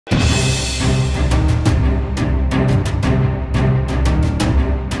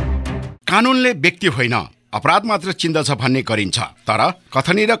कानूनले व्यक्ति होइन अपराध मात्र चिन्दछ भन्ने गरिन्छ, तर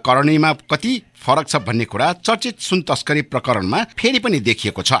कथनी र करणीमा कति फरक छ भन्ने कुरा चर्चित सुन तस्करी प्रकरणमा फेरि पनि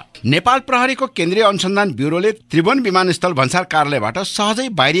देखिएको छ। नेपाल प्रहरीको केन्द्रीय अनुसन्धान ब्युरोले त्रिभुवन विमानस्थल भन्सार कार्यालयबाट सहजै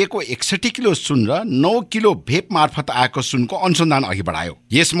बाहिरिएको 61 किलो सुन र 9 किलो भेप मार्फत आएको सुनको अनुसन्धान अघि बढायो।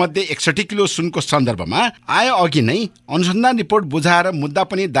 यसमध्ये 61 किलो सुनको सन्दर्भमा आए अघि नै अनुसन्धान रिपोर्ट बुझाएर मुद्दा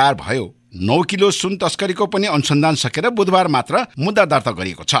पनि दायर भयो। 9 किलो सुन तस्करीको पनि अनुसन्धान सकेर बुधबार मात्र मुद्दा दर्ता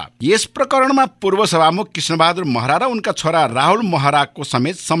गरिएको छ। यस प्रकरणमा पूर्व सभामुख कृष्णबहादुर महरा र उनका छोरा राहुल महराको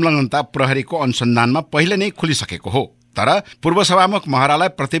समेत संलग्नता प्रहरीको अनुसन्धानमा पहिले नै खुलिसकेको हो। तर पूर्व सभामुख महरालाई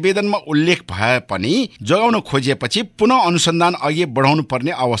प्रतिवेदनमा उल्लेख भए पनि जोगाउन खोजिएपछि पुनः अनुसन्धान अघि बढाउनु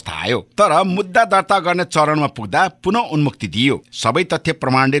पर्ने अवस्था आयो। तर मुद्दा दर्ता गर्ने चरणमा पुग्दा पुनः उन्मुक्ति दिइयो। सबै तथ्य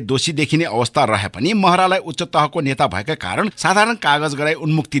प्रमाणले दोषी देखिने अवस्था रहे पनि महरालाई उच्च तहको नेता भएका कारण साधारण कागज गराई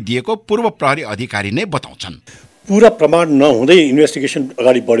उन्मुक्ति दिएको पूर्व प्रहरी अधिकारी नै बताउँछन्। पूरा प्रमाण नहुँदै इन्भेस्टिगेसन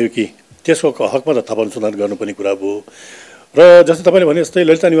अगाडि बढ्यो कि त्यसको हकमा त थप अनुसन्धान गर्नुपर्ने कुरा हो। र जस्तै तपाईँले भने जस्तै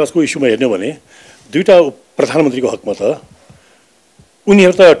ललिता निवासको इस्युमा हेर्ने हो भने दुईटा प्रधानमन्त्रीको हकमा त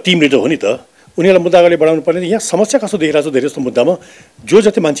उनीहरू त टिम लिडर हो नि त, उनीहरूलाई मुद्दा अगाडि बढाउनु पर्ने। यहाँ समस्या कस्तो देखिरहेको छ धेरै जस्तो मुद्दामा जो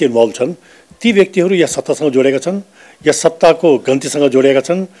जति मान्छे इन्भल्भ छन् ती व्यक्तिहरू या सत्तासँग जोडेका छन् या सत्ताको गन्तीसँग जोडिएका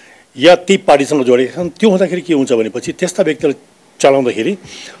छन् या ती पार्टीसँग जोडिएका छन्। त्यो हुँदाखेरि के हुन्छ भनेपछि त्यस्ता व्यक्तिहरू चलाउँदाखेरि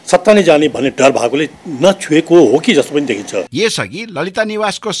सत्ता नै जाने भन्ने डर भएकोले नछुएको हो कि जस्तो पनि देखिन्छ। यसअघि ललिता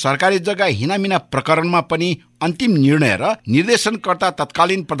निवासको सरकारी जग्गा हिनामिना प्रकरणमा पनि अन्तिम निर्णय र निर्देशनकर्ता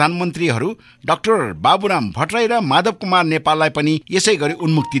तत्कालीन प्रधानमन्त्रीहरू डाक्टर बाबुराम भट्टराई र माधव कुमार नेपाललाई पनि यसै गरी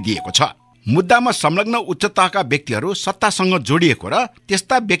उन्मुक्ति दिएको छ। मुद्दामा संलग्न उच्च तहका व्यक्तिहरू सत्तासँग जोडिएको र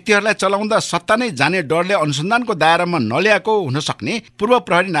त्यस्ता व्यक्तिहरूलाई चलाउँदा सत्ता नै जाने डरले अनुसन्धानको दायरामा नल्याएको हुन सक्ने पूर्व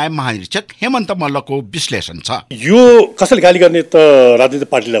प्रहरी नायब महानिरीक्षक हेमन्त मल्लको विश्लेषण छ। यो कसैले गाली गर्ने त राजनीतिक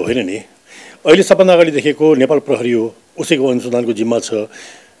पार्टीलाई होइन नि। अहिले सबभन्दा अगाडि देखेको नेपाल प्रहरी हो, उसैको अनुसन्धानको जिम्मा छ।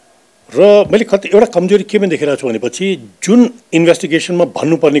 र मैले एउटा कमजोरी के पनि देखिरहेको छु भनेपछि जुन इन्भेस्टिगेसनमा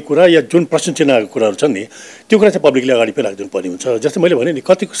भन्नुपर्ने कुरा या जुन प्रश्न चिन्ह आएको कुराहरू छन् नि त्यो कुरा चाहिँ पब्लिकले अगाडि पनि राखिदिनु पर्ने हुन्छ। जस्तै मैले भने नि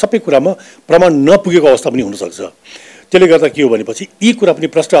कति सबै कुरामा प्रमाण नपुगेको अवस्था पनि हुनसक्छ। त्यसले गर्दा के हो भनेपछि यी कुरा पनि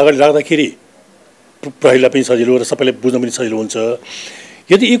प्रश्न अगाडि राख्दाखेरि प्रहरीलाई पनि सजिलो र सबैलाई बुझ्न पनि सजिलो हुन्छ।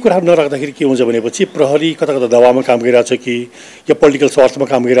 यदि यी कुराहरू नराख्दाखेरि के हुन्छ भनेपछि प्रहरी कता कता दबावमा काम गरिरहेछ कि या पोलिटिकल स्वार्थमा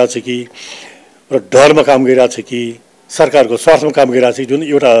काम गरिरहेछ कि र डरमा काम गरिरहेछ कि सरकारको स्वार्थमा काम गरिरहेको छ जुन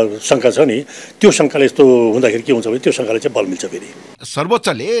एउटा शङ्का छ नि त्यो शङ्काले यस्तो हुँदाखेरि के हुन्छ भने त्यो शङ्काले चाहिँ बल मिल्छ। फेरि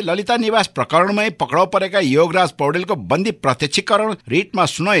सर्वोच्चले ललिता निवास प्रकरणमै पक्राउ परेका योगराज पौडेलको बन्दी प्रत्यक्षीकरण रिटमा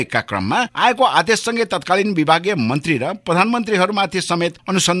सुनाइएका क्रममा आएको आदेशसँगै तत्कालीन विभागीय मन्त्री र प्रधानमन्त्रीहरूमाथि समेत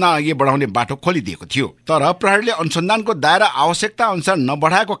अनुसन्धान अघि बढाउने बाटो खोलिदिएको थियो। तर प्रहरीले अनुसन्धानको दायरा आवश्यकता अनुसार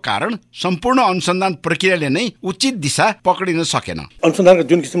नबढाएको कारण सम्पूर्ण अनुसन्धान प्रक्रियाले नै उचित दिशा पक्रिन सकेन। अनुसन्धानको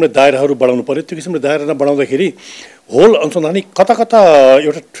जुन किसिमले दायराहरू बढाउनु पर्यो त्यो किसिमले दायरा नबढाउँदाखेरि होल अनुसन्धान कता कता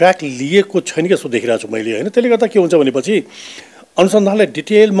एउटा ट्र्याक लिएको छैन कि जस्तो देखिरहेको छु मैले होइन। त्यसले गर्दा के हुन्छ भनेपछि अनुसन्धानलाई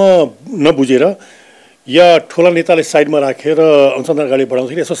डिटेलमा नबुझेर या ठुला नेताले साइडमा राखेर अनुसन्धान अगाडि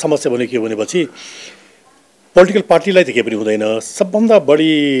बढाउँदाखेरि यसो समस्या भने के हो भनेपछि पोलिटिकल पार्टीलाई त केही पनि हुँदैन। सबभन्दा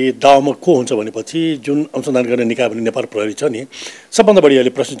बढी दाउमा को हुन्छ भनेपछि जुन अनुसन्धान गर्ने निकाय भने नेपाल प्रहरी छ नि सबभन्दा बढी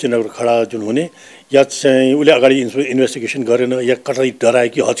अहिले प्रश्न चिन्हको खडा जुन हुने या चाहिँ उसले अगाडि इन्भेस्टिगेसन गरेन या कतै डरायो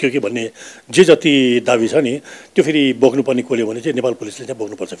कि हच्क्यो कि भन्ने जे जति दाबी छ नि त्यो फेरि बोक्नुपर्ने कोले भने चाहिँ नेपाल पुलिसले चाहिँ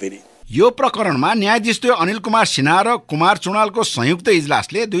बोक्नुपर्छ। फेरि यो प्रकरणमा न्यायाधीश अनिल कुमार सिन्हा र कुमार चुडालको संयुक्त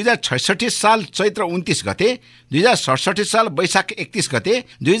इजलासले 2066 साल चैत्र 29 गते, 2067 साल वैशाख 31 गते,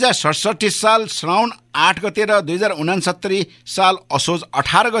 2067 साल श्रावण 8 गते र 2069 साल असोज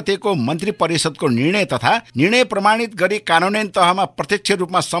 18 गतेको मन्त्री परिषदको निर्णय तथा निर्णय प्रमाणित गरी कानुनी तहमा प्रत्यक्ष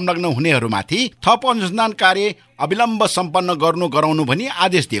रूपमा संलग्न हुनेहरूमाथि थप अनुसन्धान कार्य अविलम्ब सम्पन्न गराउनु भनी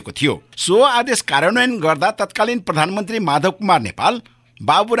आदेश दिएको थियो। सो आदेश कार्यान्वयन गर्दा तत्कालीन प्रधानमन्त्री माधव कुमार नेपाल,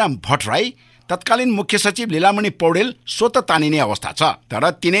 बाबुराम भट्टराई, तत्कालीन मुख्य सचिव लीलामणि पौडेल स्वत तानिने अवस्था छ। तर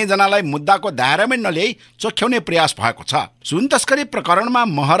तिनैजनालाई मुद्दाको दायरामै नल्याई चोख्याउने प्रयास भएको छ। सुन तस्करी प्रकरणमा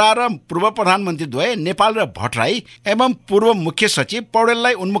महरा र पूर्व प्रधानमन्त्री द्वय नेपाल र भट्टराई एवं पूर्व मुख्य सचिव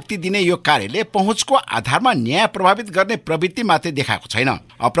पौडेललाई उन्मुक्ति दिने यो कार्यले पहुँचको आधारमा न्याय प्रभावित गर्ने प्रवृत्ति मात्रै देखाएको छैन,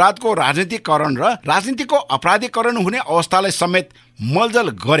 अपराधको राजनीतिकरण र राजनीतिको अपराधीकरण हुने अवस्थालाई समेत मलजल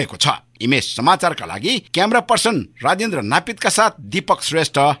गरेको छ। इमेज समाचारका लागि क्यामेरा पर्सन राजेन्द्र नापितका साथ दीपक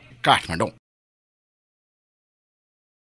श्रेष्ठ, काठमाडौँ।